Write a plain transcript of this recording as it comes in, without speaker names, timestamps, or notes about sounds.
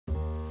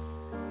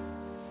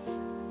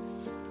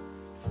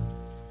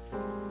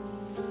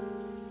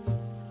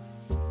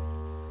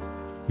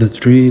The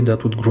tree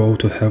that would grow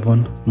to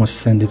heaven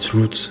must send its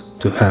roots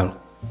to hell.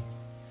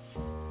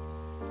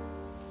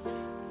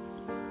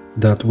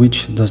 That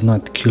which does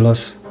not kill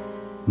us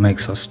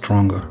makes us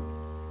stronger.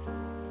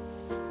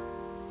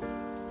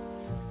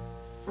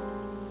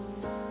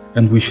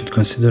 And we should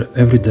consider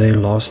every day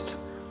lost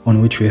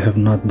on which we have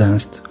not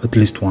danced at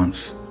least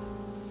once.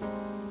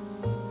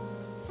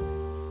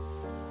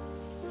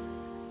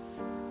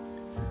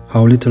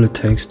 How little it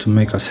takes to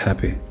make us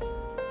happy.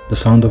 The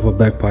sound of a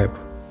bagpipe.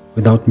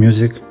 Without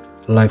music,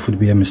 life would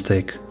be a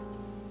mistake.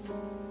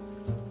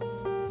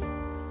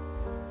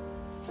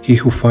 He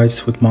who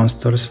fights with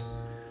monsters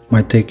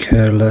might take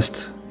care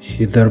lest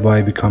he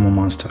thereby become a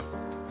monster.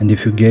 And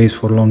if you gaze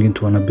for long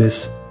into an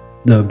abyss,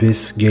 the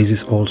abyss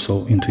gazes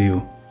also into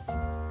you.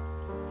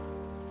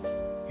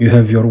 You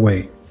have your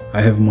way,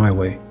 I have my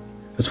way.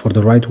 As for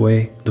the right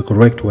way, the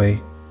correct way,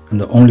 and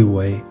the only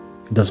way,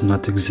 it does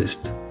not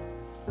exist.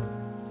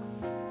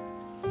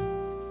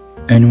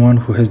 Anyone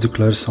who has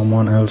declared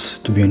someone else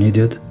to be an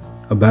idiot,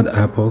 a bad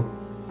apple,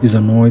 is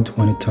annoyed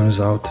when it turns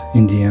out,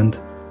 in the end,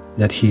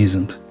 that he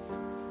isn't.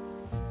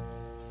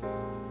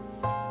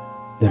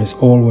 There is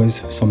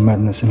always some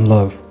madness in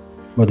love,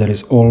 but there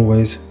is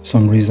always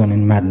some reason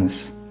in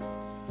madness.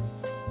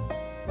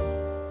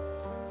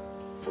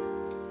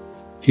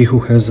 He who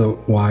has a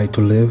why to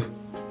live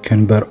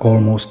can bear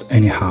almost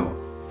anyhow.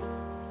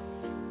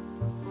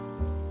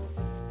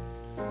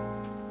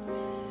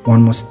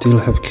 One must still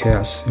have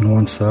chaos in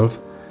oneself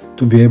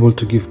to be able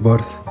to give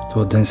birth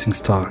to a dancing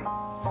star.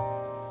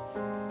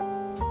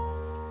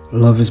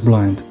 Love is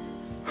blind,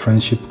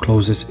 friendship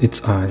closes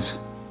its eyes.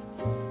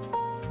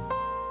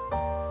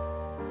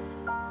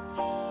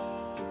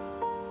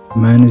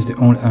 Man is the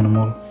only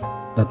animal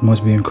that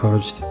must be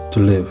encouraged to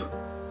live.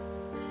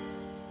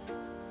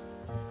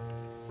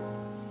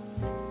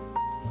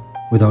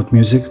 Without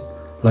music,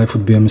 life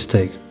would be a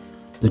mistake.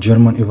 The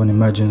German even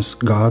imagines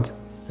God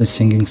as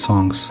singing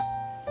songs.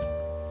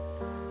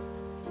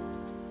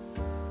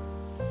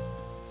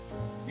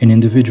 In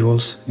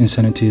individuals,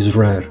 insanity is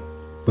rare,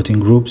 but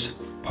in groups,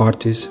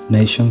 parties,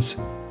 nations,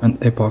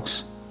 and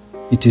epochs,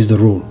 it is the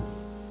rule.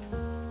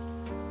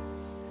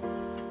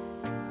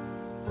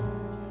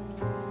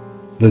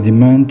 The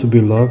demand to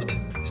be loved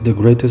is the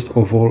greatest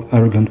of all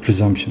arrogant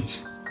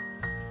presumptions.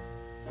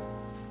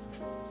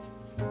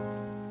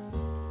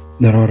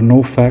 There are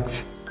no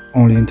facts,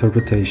 only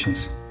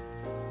interpretations.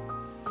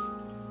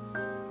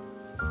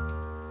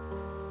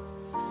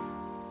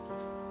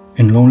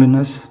 In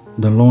loneliness,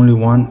 the lonely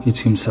one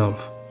eats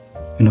himself.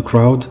 In a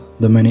crowd,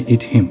 the many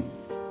eat him.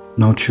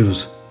 Now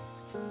choose.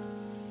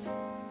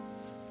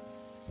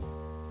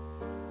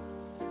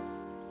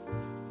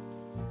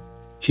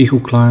 He who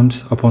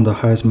climbs upon the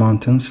highest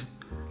mountains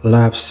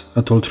laughs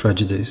at all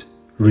tragedies,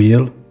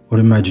 real or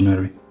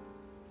imaginary.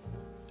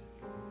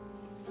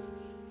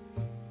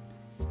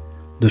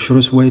 The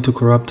surest way to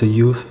corrupt a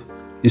youth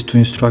is to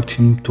instruct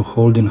him to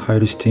hold in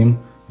higher esteem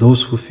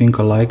those who think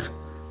alike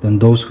than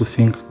those who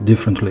think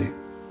differently.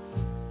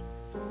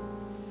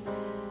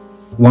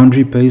 One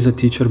repays a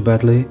teacher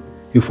badly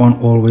if one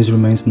always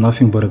remains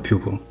nothing but a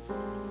pupil.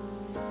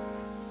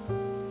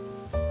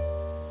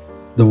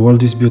 The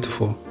world is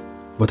beautiful,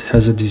 but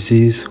has a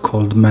disease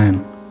called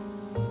man.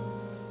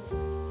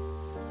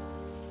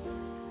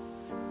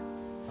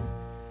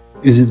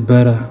 Is it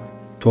better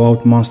to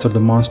outmonster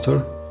the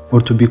monster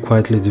or to be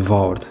quietly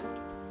devoured?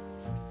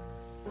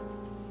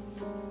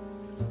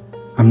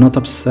 I'm not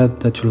upset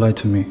that you lied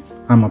to me.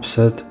 I'm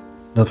upset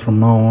that from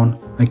now on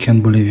I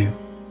can't believe you.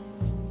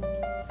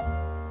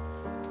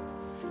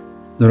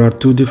 There are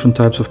two different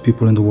types of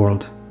people in the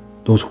world,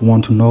 those who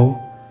want to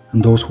know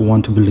and those who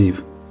want to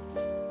believe.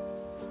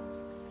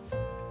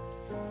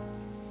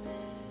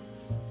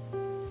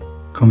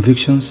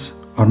 Convictions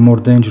are more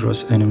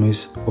dangerous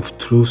enemies of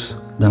truth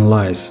than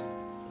lies.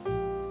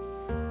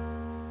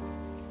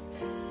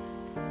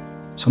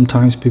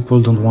 Sometimes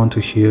people don't want to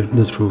hear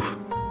the truth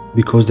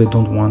because they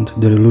don't want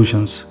their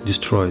illusions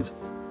destroyed.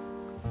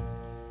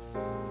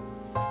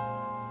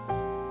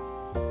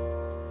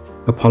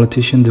 A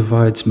politician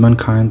divides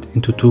mankind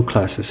into two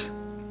classes,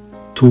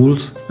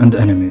 tools and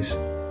enemies.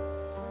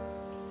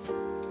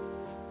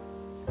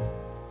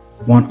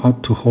 One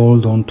ought to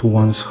hold on to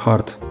one's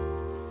heart,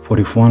 for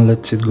if one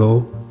lets it go,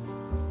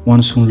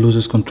 one soon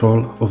loses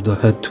control of the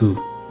head too.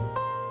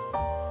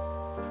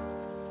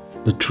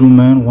 The true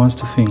man wants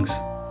two things,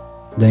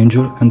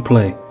 danger and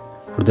play.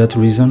 For that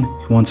reason,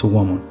 he wants a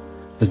woman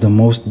as the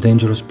most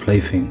dangerous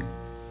plaything.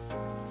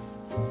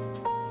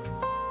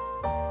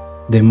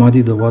 They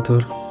muddy the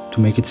water to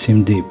make it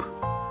seem deep.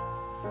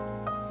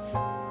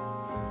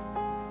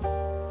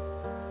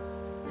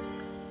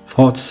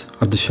 Thoughts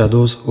are the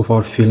shadows of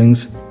our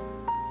feelings,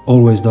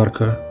 always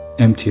darker,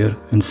 emptier,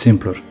 and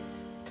simpler.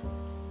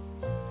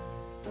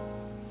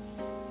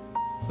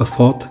 A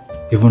thought,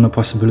 even a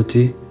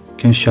possibility,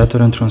 can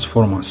shatter and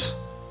transform us.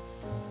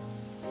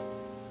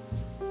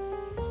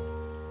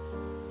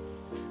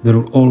 There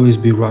will always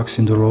be rocks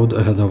in the road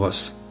ahead of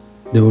us.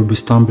 There will be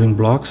stumbling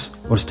blocks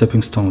or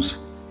stepping stones.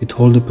 It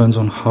all depends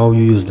on how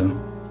you use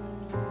them.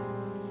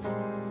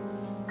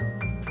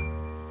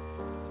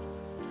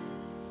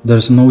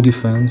 There's no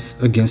defense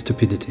against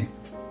stupidity.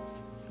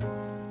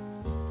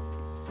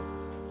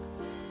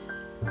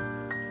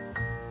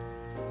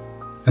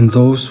 And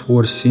those who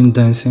were seen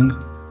dancing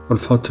were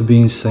thought to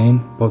be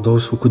insane by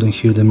those who couldn't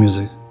hear the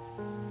music.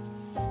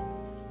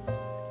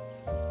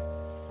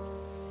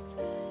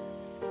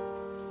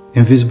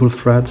 Invisible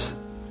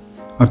threads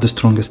are the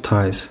strongest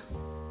ties.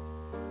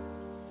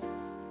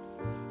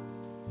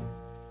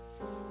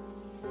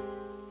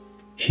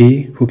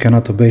 He who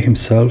cannot obey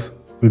himself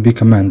will be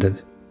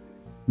commanded.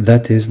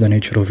 That is the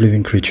nature of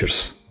living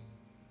creatures.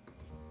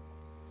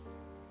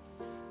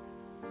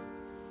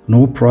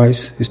 No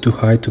price is too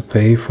high to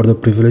pay for the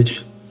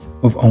privilege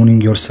of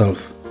owning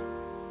yourself.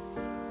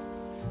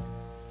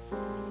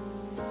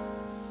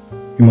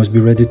 You must be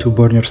ready to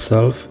burn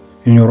yourself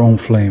in your own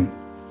flame.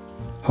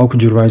 How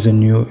could you rise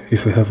anew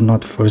if you have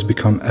not first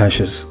become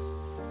ashes?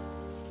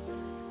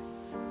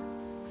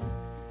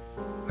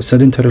 A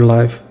sedentary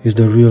life is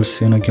the real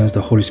sin against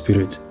the Holy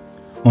Spirit.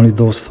 Only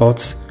those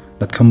thoughts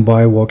that come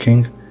by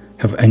walking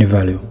have any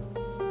value.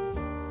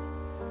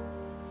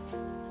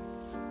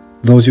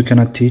 Those you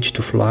cannot teach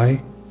to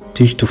fly,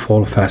 teach to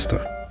fall faster.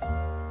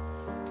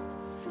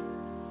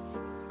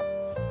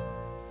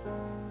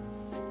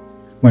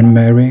 When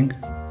marrying,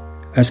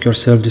 ask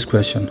yourself this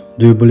question: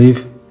 do you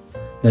believe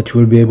that you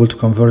will be able to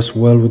converse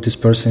well with this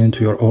person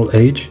into your old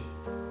age?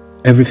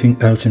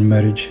 Everything else in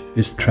marriage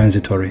is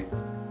transitory.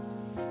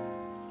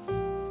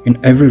 In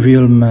every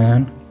real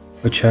man,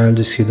 a child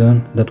is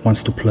hidden that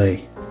wants to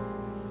play.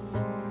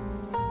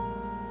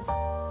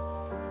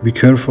 Be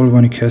careful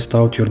when you cast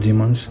out your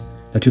demons,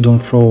 that you don't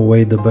throw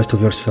away the best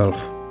of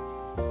yourself.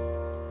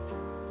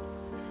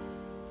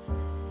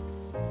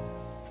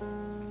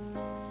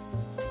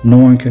 No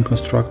one can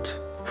construct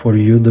for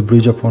you the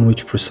bridge upon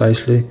which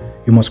precisely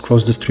you must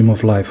cross the stream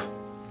of life.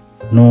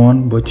 No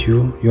one but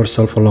you,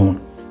 yourself alone.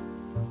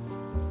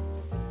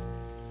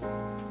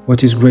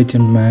 What is great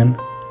in man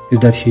is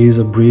that he is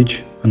a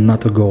bridge and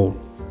not a goal.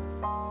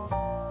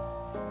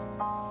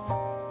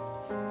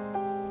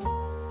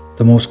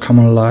 The most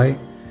common lie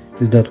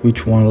is that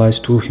which one lies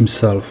to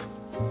himself.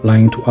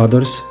 Lying to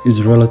others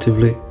is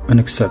relatively an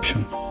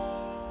exception.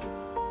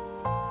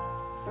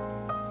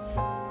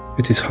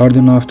 It is hard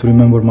enough to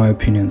remember my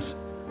opinions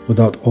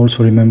without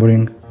also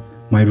remembering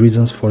my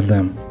reasons for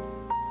them.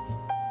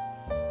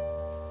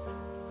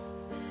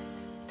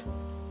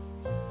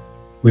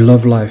 We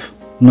love life,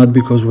 not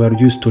because we are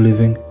used to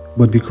living,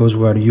 but because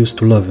we are used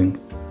to loving.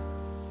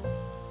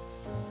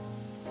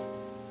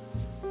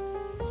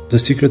 The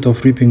secret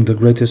of reaping the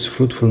greatest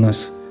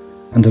fruitfulness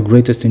and the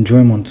greatest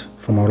enjoyment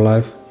from our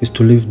life is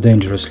to live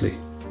dangerously.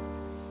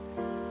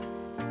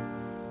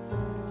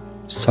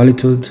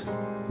 Solitude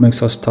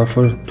makes us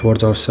tougher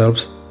towards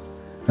ourselves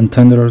and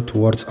tenderer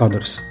towards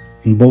others.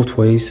 In both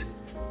ways,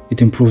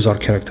 it improves our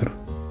character.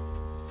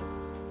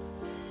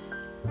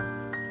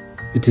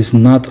 It is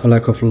not a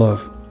lack of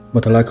love,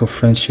 but a lack of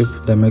friendship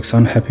that makes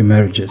unhappy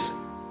marriages.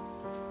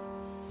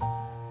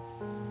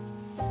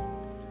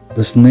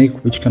 The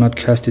snake which cannot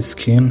cast its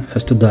skin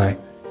has to die,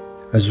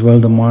 as well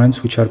the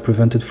minds which are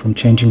prevented from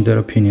changing their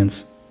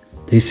opinions.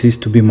 They cease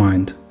to be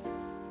mind.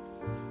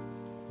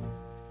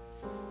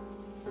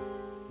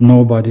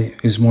 Nobody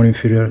is more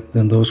inferior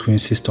than those who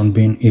insist on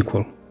being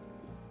equal.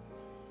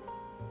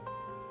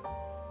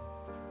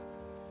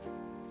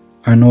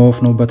 I know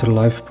of no better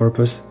life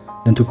purpose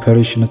than to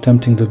perish in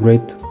attempting the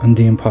great and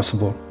the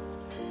impossible.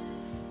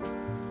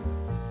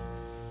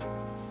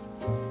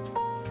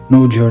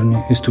 No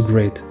journey is too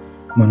great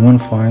when one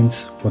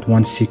finds what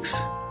one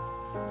seeks.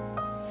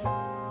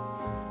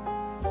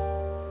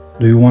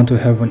 Do you want to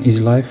have an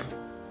easy life?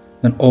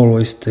 Then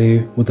always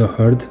stay with the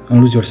herd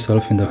and lose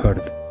yourself in the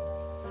herd.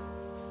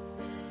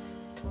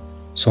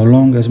 So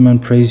long as men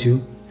praise you,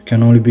 you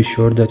can only be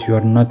sure that you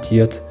are not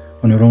yet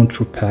on your own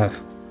true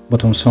path,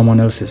 but on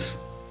someone else's.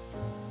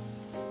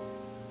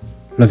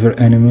 Love your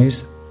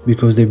enemies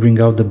because they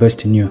bring out the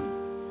best in you.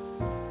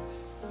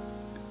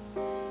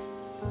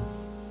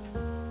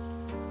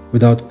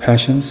 Without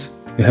passions,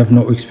 you have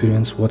no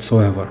experience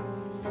whatsoever.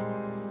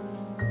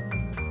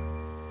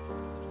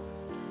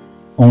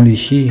 Only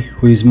he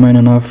who is man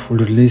enough will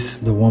release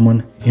the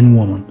woman in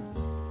woman.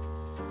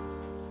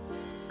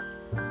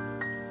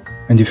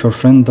 And if your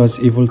friend does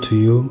evil to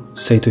you,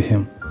 say to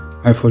him,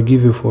 I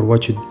forgive you for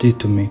what you did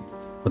to me,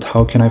 but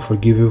how can I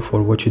forgive you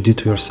for what you did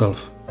to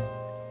yourself?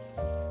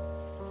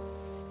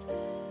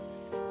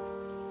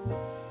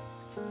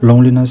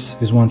 Loneliness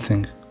is one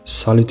thing,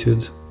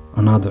 solitude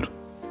another.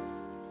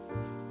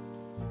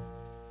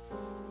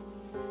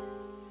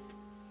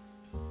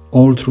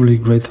 All truly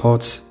great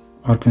thoughts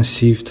are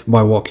conceived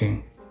by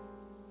walking.